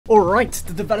Alright,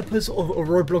 the developers of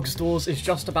Roblox DOORS is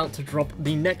just about to drop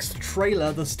the next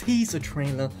trailer, this teaser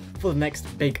trailer, for the next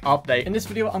big update. In this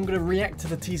video, I'm going to react to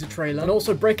the teaser trailer and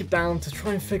also break it down to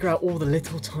try and figure out all the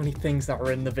little tiny things that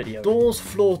are in the video. DOORS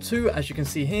Floor 2, as you can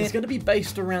see here, is going to be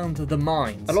based around the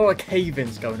mines. A lot of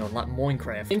cave-ins going on, like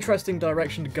Minecraft. Interesting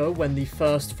direction to go when the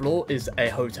first floor is a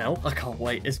hotel. I can't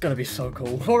wait, it's going to be so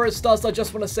cool. Before it starts, I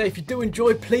just want to say, if you do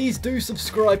enjoy, please do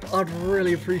subscribe. I'd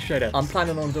really appreciate it. I'm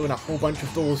planning on doing a whole bunch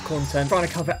of DOORS content, trying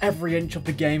to cover every inch of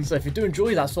the game, so if you do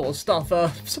enjoy that sort of stuff,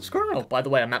 subscribe. Oh, by the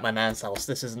way, I'm at my nan's house.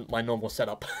 This isn't my normal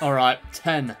setup. Alright,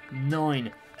 10,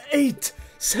 9, 8,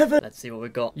 7. Let's see what we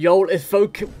got. Yo,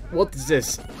 what is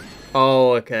this?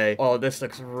 Oh, okay. Oh, this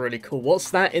looks really cool. What's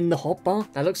that in the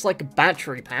hotbar? That looks like a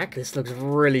battery pack. This looks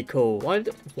really cool.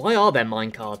 Why are there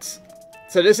minecarts?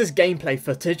 So this is gameplay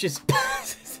footage.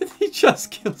 He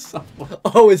just killed someone.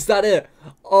 Oh, is that it?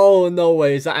 Oh, no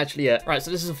way. Is that actually it? Right,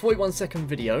 so this is a 41-second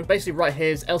video. Basically, right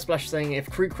here is Elsplash saying if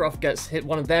Crewcraft gets hit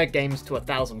one of their games to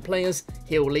 1,000 players,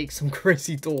 he'll leak some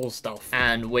crazy DOORS stuff.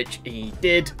 And which he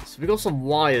did. So we got some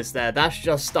wires there. That's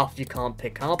just stuff you can't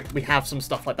pick up. We have some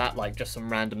stuff like that, like just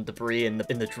some random debris in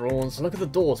the drawers. Look at the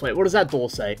doors. Wait, what does that door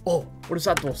say? Oh, what does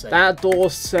that door say? That door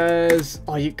says...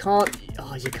 Oh, you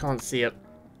can't see it.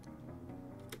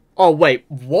 Oh, wait,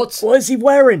 what? What is he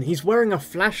wearing? He's wearing a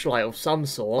flashlight of some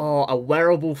sort. Oh, a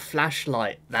wearable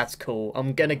flashlight. That's cool.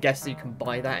 I'm gonna guess that you can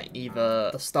buy that at either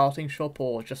the starting shop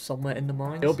or just somewhere in the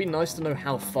mines. It'll be nice to know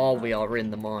how far we are in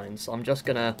the mines. So I'm just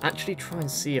gonna actually try and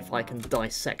see if I can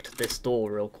dissect this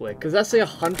door real quick. Because that's a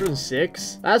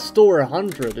 106. That's door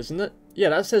 100, isn't it? Yeah,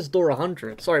 that says door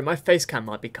 100. Sorry, my face cam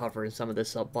might be covering some of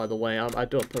this up, by the way. I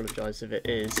do apologize if it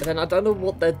is. And then I don't know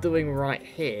what they're doing right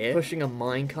here. Pushing a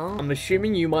minecart. I'm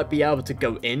assuming you might be able to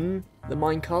go in the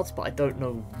minecarts, but I don't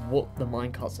know what the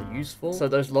minecarts are used for. So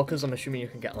those lockers, I'm assuming you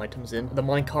can get items in. The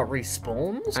minecart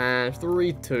respawns. And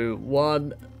 3, 2,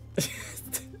 1...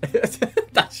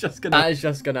 That is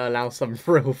just gonna allow some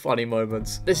real funny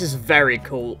moments. This is very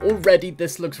cool. Already,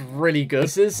 this looks really good.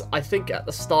 This is, I think at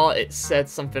the start, it said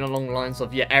something along the lines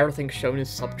of, yeah, everything shown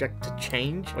is subject to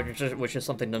change, which is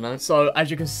something to note. So, as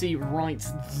you can see right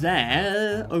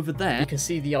there, over there, you can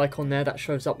see the icon there that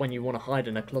shows up when you want to hide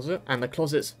in a closet. And the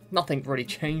closets, nothing really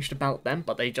changed about them,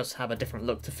 but they just have a different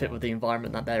look to fit with the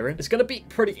environment that they're in. It's gonna be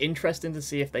pretty interesting to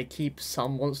see if they keep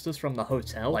some monsters from the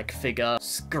hotel, like Figure,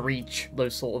 Screech,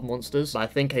 those sort of monsters. But I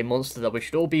think a monster that we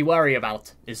should all be wary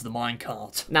about is the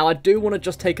minecart. Now, I do want to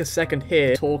just take a second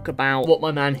here to talk about what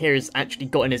my man here has actually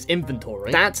got in his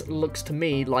inventory. That looks to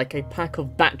me like a pack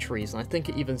of batteries, and I think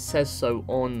it even says so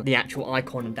on the actual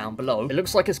icon down below. It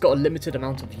looks like it's got a limited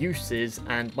amount of uses,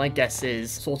 and my guess is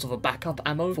sort of a backup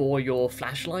ammo for your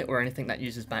flashlight or anything that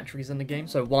uses batteries in the game.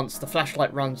 So once the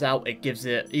flashlight runs out, it gives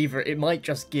it it might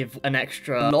just give an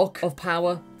extra lock of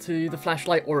power to the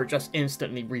flashlight, or it just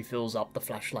instantly refills up the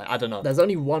flashlight. I don't know. There's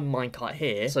only one minecart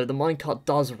here, so the minecart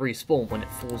does respawn when it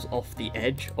falls off the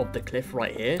edge of the cliff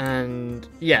right here. And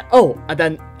yeah. Oh, and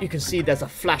then you can see there's a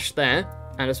flash there,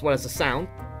 and as well as a sound.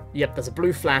 Yep, there's a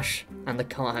blue flash, and the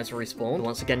cart has respawned.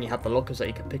 Once again, you have the lockers that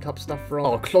you can pick up stuff from.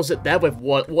 Oh, a closet there with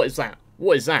what is that?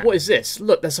 What is that? What is this?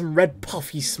 Look, there's some red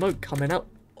puffy smoke coming out.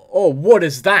 Oh, what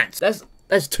is that?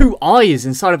 There's 2 eyes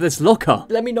inside of this locker.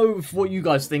 Let me know what you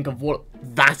guys think of what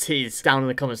that is down in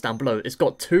the comments down below. It's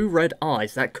got 2 red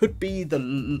eyes. That could be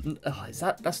the...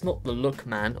 that's not the Look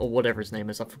Man, or whatever his name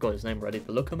is. I forgot his name already.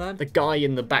 The Looker Man? The guy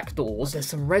in the back doors. There's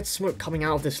some red smoke coming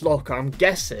out of this locker. I'm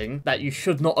guessing that you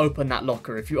should not open that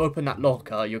locker. If you open that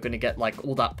locker, you're going to get, like,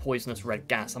 all that poisonous red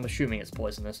gas. I'm assuming it's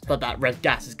poisonous. But that red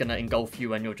gas is going to engulf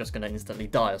you, and you're just going to instantly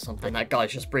die or something. And that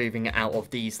guy's just breathing it out of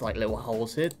these, like, little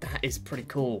holes here. That is pretty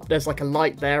cool. There's, like, a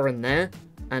light there and there,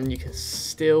 and you can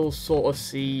still sort of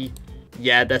see...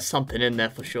 Yeah, there's something in there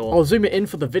for sure. I'll zoom it in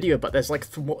for the video, but there's like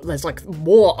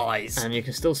more eyes. And you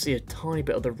can still see a tiny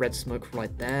bit of the red smoke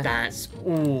right there.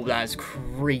 Ooh, that's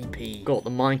creepy. Got the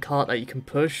minecart that you can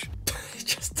push. It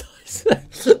just dies.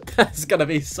 That's gonna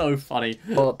be so funny.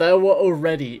 But there were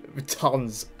already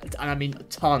tons, and I mean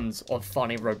tons of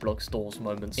funny Roblox DOORS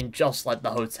moments in just like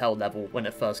the hotel level when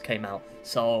it first came out.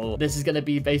 So this is gonna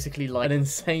be basically like an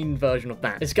insane version of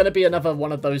that. It's gonna be another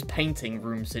one of those painting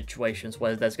room situations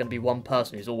where there's gonna be one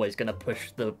person who's always gonna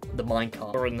push the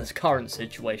minecart. Or in this current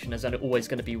situation, there's always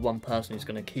gonna be one person who's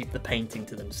gonna keep the painting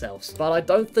to themselves. But I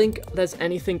don't think there's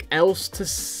anything else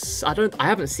to... I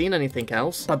haven't seen anything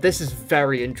else. But this is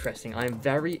very interesting. I am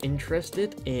very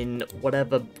interested in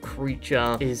whatever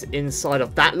creature is inside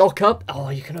of that lockup. Oh,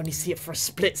 you can only see it for a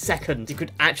split second. You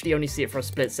could actually only see it for a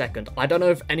split second. I don't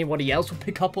know if anybody else will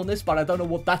pick up on this, but I don't know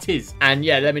what that is. And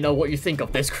yeah, let me know what you think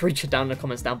of this creature down in the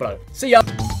comments down below. See ya!